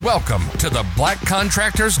Welcome to the Black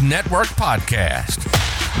Contractors Network podcast,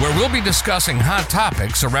 where we'll be discussing hot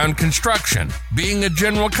topics around construction, being a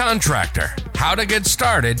general contractor, how to get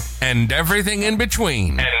started, and everything in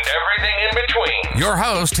between. Your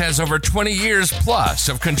host has over 20 years plus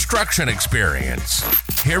of construction experience.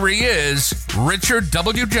 Here he is, Richard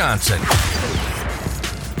W. Johnson.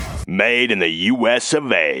 Made in the U.S.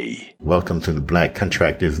 of A. Welcome to the Black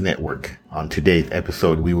Contractors Network. On today's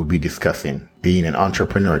episode, we will be discussing being an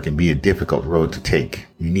entrepreneur can be a difficult road to take.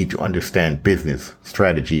 You need to understand business,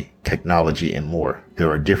 strategy, technology, and more. There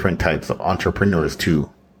are different types of entrepreneurs too,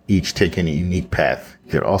 each taking a unique path.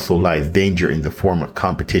 There also lies danger in the form of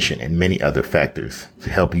competition and many other factors. To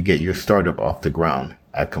help you get your startup off the ground,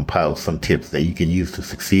 I've compiled some tips that you can use to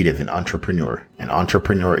succeed as an entrepreneur. An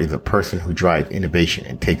entrepreneur is a person who drives innovation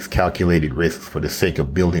and takes calculated risks for the sake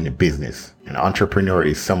of building a business. An entrepreneur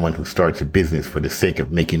is someone who starts a business for the sake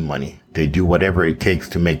of making money. They do whatever it takes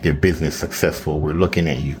to make their business successful. We're looking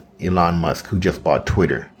at you. Elon Musk, who just bought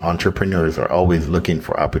Twitter. Entrepreneurs are always looking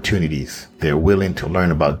for opportunities. They're willing to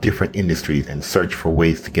learn about different industries and search for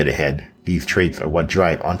ways to get ahead. These traits are what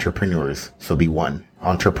drive entrepreneurs, so be one.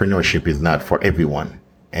 Entrepreneurship is not for everyone,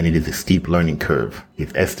 and it is a steep learning curve.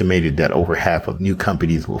 It's estimated that over half of new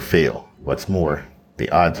companies will fail. What's more, the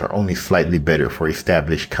odds are only slightly better for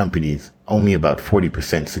established companies. Only about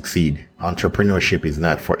 40% succeed. Entrepreneurship is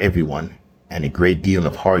not for everyone, and a great deal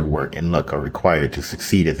of hard work and luck are required to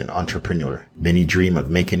succeed as an entrepreneur. Many dream of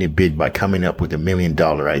making it big by coming up with $1 million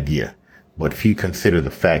idea, but few consider the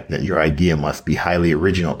fact that your idea must be highly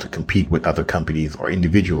original to compete with other companies or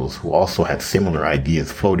individuals who also have similar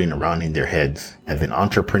ideas floating around in their heads. As an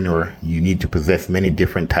entrepreneur, you need to possess many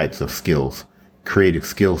different types of skills. Creative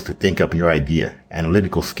skills to think up your idea,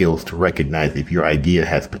 analytical skills to recognize if your idea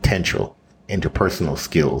has potential, interpersonal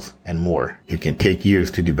skills, and more. It can take years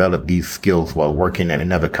to develop these skills while working at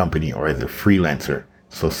another company or as a freelancer.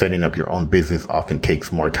 So setting up your own business often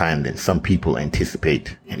takes more time than some people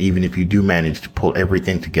anticipate. And even if you do manage to pull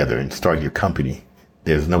everything together and start your company,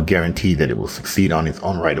 there's no guarantee that it will succeed on its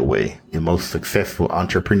own right away. The most successful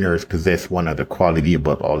entrepreneurs possess one other quality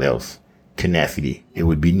above all else: tenacity. It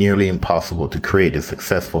would be nearly impossible to create a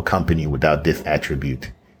successful company without this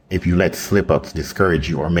attribute. If you let slip-ups discourage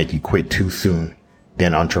you or make you quit too soon,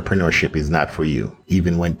 then entrepreneurship is not for you.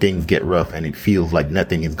 Even when things get rough and it feels like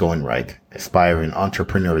nothing is going right, aspiring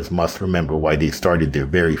entrepreneurs must remember why they started their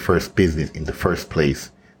very first business in the first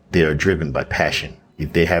place. They are driven by passion.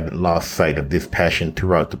 If they haven't lost sight of this passion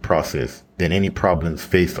throughout the process, then any problems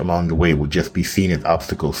faced along the way will just be seen as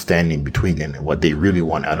obstacles standing between them and what they really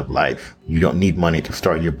want out of life. You don't need money to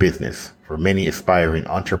start your business. For many aspiring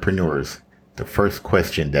entrepreneurs, the first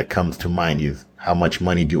question that comes to mind is, how much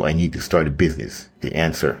money do I need to start a business? The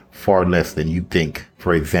answer, far less than you think.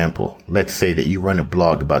 For example, let's say that you run a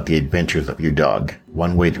blog about the adventures of your dog.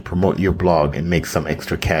 One way to promote your blog and make some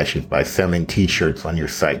extra cash is by selling t-shirts on your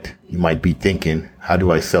site. You might be thinking, how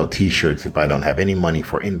do I sell t-shirts if I don't have any money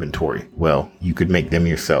for inventory? Well, you could make them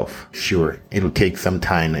yourself. Sure, it'll take some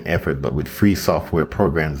time and effort, but with free software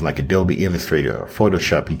programs like Adobe Illustrator or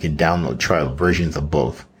Photoshop, you can download trial versions of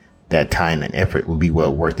both. That time and effort will be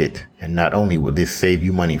well worth it. And not only will this save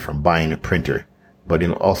you money from buying a printer, but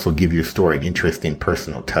it'll also give your story an interesting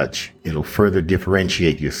personal touch. It'll further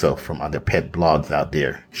differentiate yourself from other pet blogs out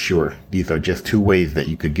there. Sure, these are just two ways that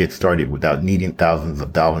you could get started without needing thousands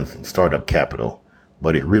of dollars in startup capital.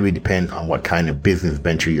 But it really depends on what kind of business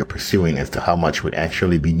venture you're pursuing as to how much would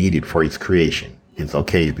actually be needed for its creation. It's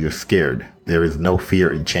okay if you're scared. There is no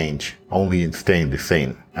fear in change, only in staying the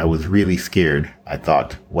same. I was really scared. I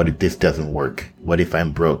thought, what if this doesn't work? What if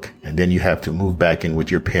I'm broke? And then you have to move back in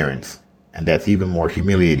with your parents. And that's even more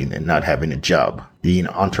humiliating than not having a job. Being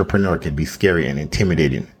an entrepreneur can be scary and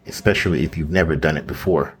intimidating, especially if you've never done it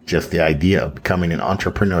before. Just the idea of becoming an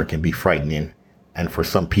entrepreneur can be frightening. And for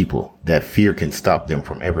some people, that fear can stop them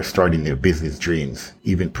from ever starting their business dreams.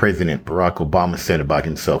 Even President Barack Obama said about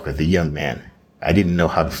himself as a young man, I didn't know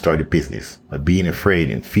how to start a business, but being afraid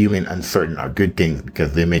and feeling uncertain are good things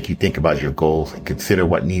because they make you think about your goals and consider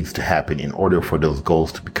what needs to happen in order for those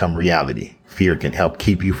goals to become reality. Fear can help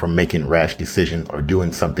keep you from making rash decisions or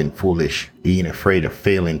doing something foolish. Being afraid of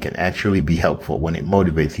failing can actually be helpful when it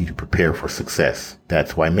motivates you to prepare for success.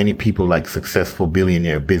 That's why many people like successful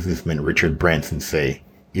billionaire businessman Richard Branson say,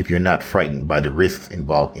 if you're not frightened by the risks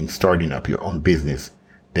involved in starting up your own business,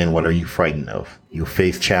 then what are you frightened of? You'll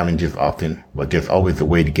face challenges often, but there's always a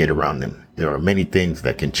way to get around them. There are many things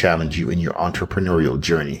that can challenge you in your entrepreneurial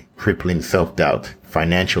journey. Crippling self-doubt,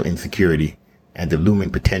 financial insecurity, and the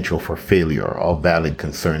looming potential for failure are all valid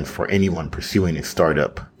concerns for anyone pursuing a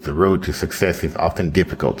startup. The road to success is often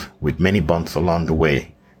difficult, with many bumps along the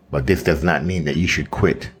way, But this does not mean that you should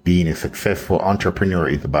quit. Being a successful entrepreneur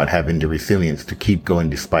is about having the resilience to keep going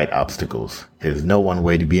despite obstacles. There's no one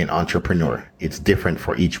way to be an entrepreneur. It's different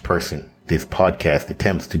for each person. This podcast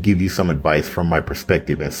attempts to give you some advice from my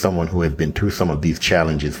perspective as someone who has been through some of these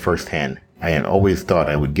challenges firsthand. I had always thought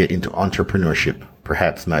I would get into entrepreneurship,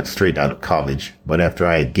 perhaps not straight out of college, but after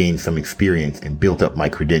I had gained some experience and built up my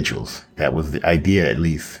credentials. That was the idea, at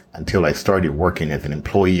least, until I started working as an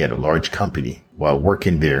employee at a large company. While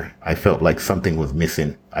working there, I felt like something was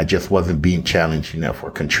missing. I just wasn't being challenged enough or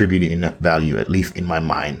contributing enough value, at least in my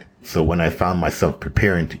mind. So when I found myself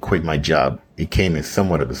preparing to quit my job, it came as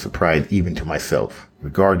somewhat of a surprise even to myself.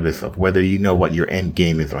 Regardless of whether you know what your end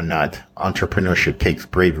game is or not, entrepreneurship takes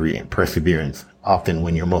bravery and perseverance, often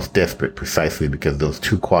when you're most desperate, precisely because those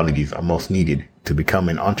two qualities are most needed. To become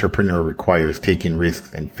an entrepreneur requires taking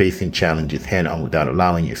risks and facing challenges head-on without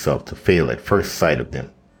allowing yourself to fail at first sight of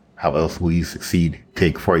them. How else will you succeed?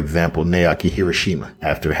 Take, for example, Naoki Hiroshima.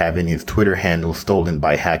 After having his Twitter handle stolen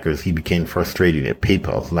by hackers, he became frustrated at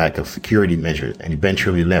PayPal's lack of security measures and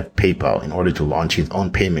eventually left PayPal in order to launch his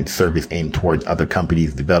own payment service aimed towards other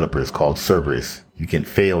companies' developers called Cerberus. You can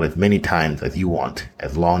fail as many times as you want,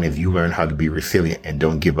 as long as you learn how to be resilient and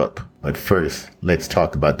don't give up. But first, let's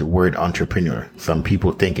talk about the word entrepreneur. Some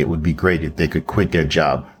people think it would be great if they could quit their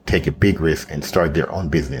job, take a big risk, and start their own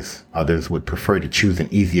business. Others would prefer to choose an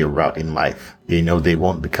easier route in life. They know they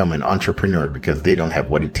won't become an entrepreneur because they don't have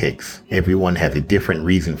what it takes. Everyone has a different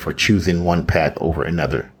reason for choosing one path over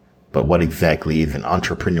another. But what exactly is an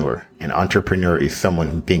entrepreneur? An entrepreneur is someone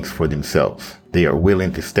who thinks for themselves. They are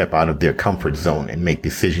willing to step out of their comfort zone and make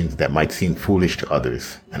decisions that might seem foolish to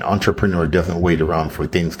others. An entrepreneur doesn't wait around for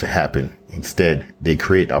things to happen. Instead, they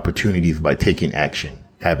create opportunities by taking action.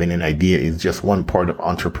 Having an idea is just one part of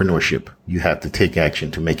entrepreneurship. You have to take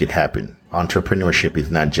action to make it happen. Entrepreneurship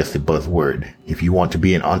is not just a buzzword. If you want to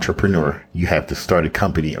be an entrepreneur, you have to start a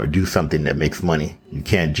company or do something that makes money. You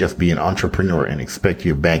can't just be an entrepreneur and expect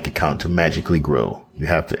your bank account to magically grow. You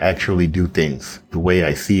have to actually do things. The way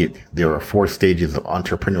I see it, there are 4 stages of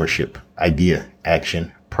entrepreneurship: idea,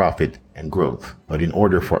 action, profit, and growth. But in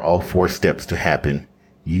order for all 4 steps to happen,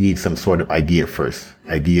 you need some sort of idea first.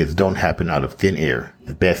 Ideas don't happen out of thin air.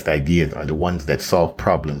 The best ideas are the ones that solve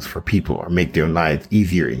problems for people or make their lives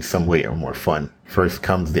easier in some way or more fun. First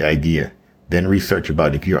comes the idea. Then research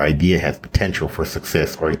about if your idea has potential for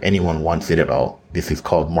success or if anyone wants it at all. This is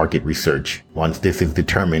called market research. Once this is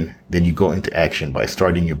determined, then you go into action by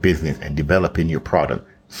starting your business and developing your product.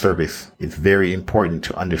 Service. It's very important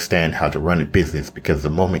to understand how to run a business because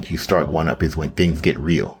the moment you start one up is when things get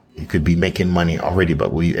real. You could be making money already,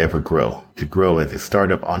 but will you ever grow? To grow as a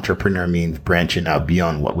startup entrepreneur means branching out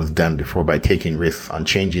beyond what was done before by taking risks on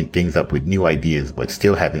changing things up with new ideas, but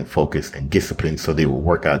still having focus and discipline so they will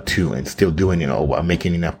work out too, and still doing it all while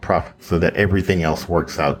making enough profit so that everything else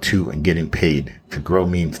works out too and getting paid. To grow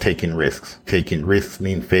means taking risks. Taking risks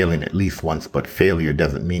means failing at least once, but failure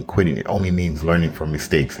doesn't mean quitting. It only means learning from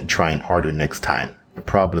mistakes and trying harder next time. The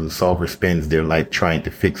problem solver spends their life trying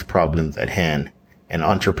to fix problems at hand. An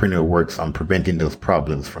entrepreneur works on preventing those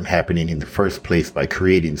problems from happening in the first place by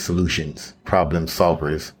creating solutions. Problem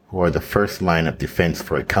solvers, who are the first line of defense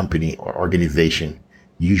for a company or organization,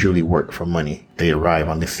 usually work for money. They arrive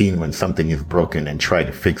on the scene when something is broken and try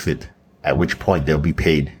to fix it, at which point they'll be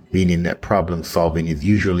paid, meaning that problem solving is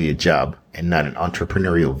usually a job and not an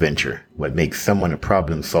entrepreneurial venture. What makes someone a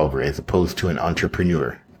problem solver as opposed to an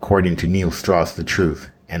entrepreneur? According to Neil Strauss, The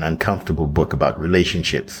Truth, an uncomfortable book about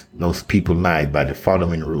relationships, most people lied by the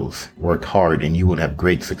following rules. Work hard and you will have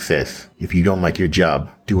great success. If you don't like your job,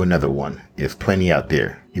 do another one. There's plenty out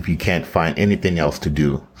there. If you can't find anything else to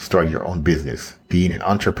do, start your own business. Being an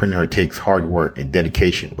entrepreneur takes hard work and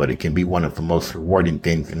dedication, but it can be one of the most rewarding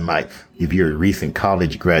things in life. If you're a recent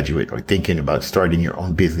college graduate or thinking about starting your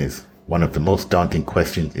own business, one of the most daunting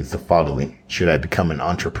questions is the following: should I become an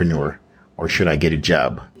entrepreneur? Or should I get a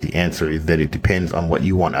job? The answer is that it depends on what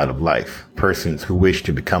you want out of life. Persons who wish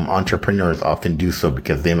to become entrepreneurs often do so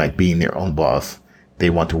because they like being their own boss. They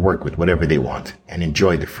want to work with whatever they want and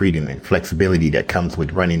enjoy the freedom and flexibility that comes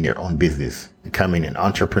with running their own business. Becoming an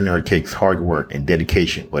entrepreneur takes hard work and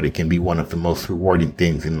dedication, but it can be one of the most rewarding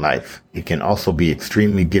things in life. It can also be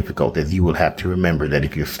extremely difficult, as you will have to remember that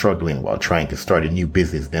if you're struggling while trying to start a new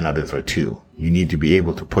business, then others are too. You need to be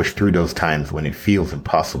able to push through those times when it feels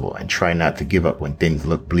impossible and try not to give up when things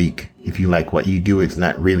look bleak. If you like what you do, it's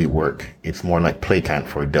not really work. It's more like playtime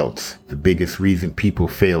for adults. The biggest reason people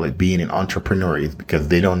fail at being an entrepreneur is because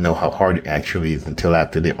they don't know how hard it actually is until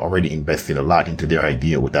after they've already invested a lot into their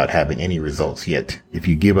idea without having any results themselves yet. If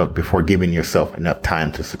you give up before giving yourself enough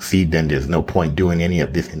time to succeed, then there's no point doing any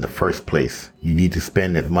of this in the first place. You need to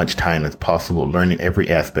spend as much time as possible learning every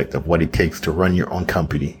aspect of what it takes to run your own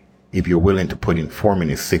company. If you're willing to put in 4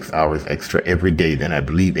 minutes, 6 hours extra every day, then I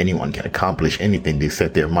believe anyone can accomplish anything they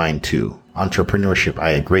set their mind to. Entrepreneurship,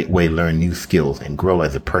 a great way to learn new skills and grow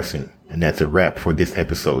as a person. And that's a wrap for this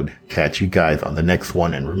episode. Catch you guys on the next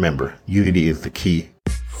one, and remember, unity is the key.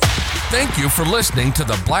 Thank you for listening to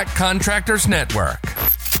the Black Contractors Network.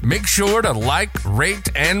 Make sure to like, rate,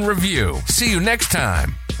 and review. See you next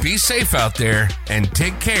time. Be safe out there and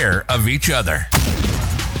take care of each other.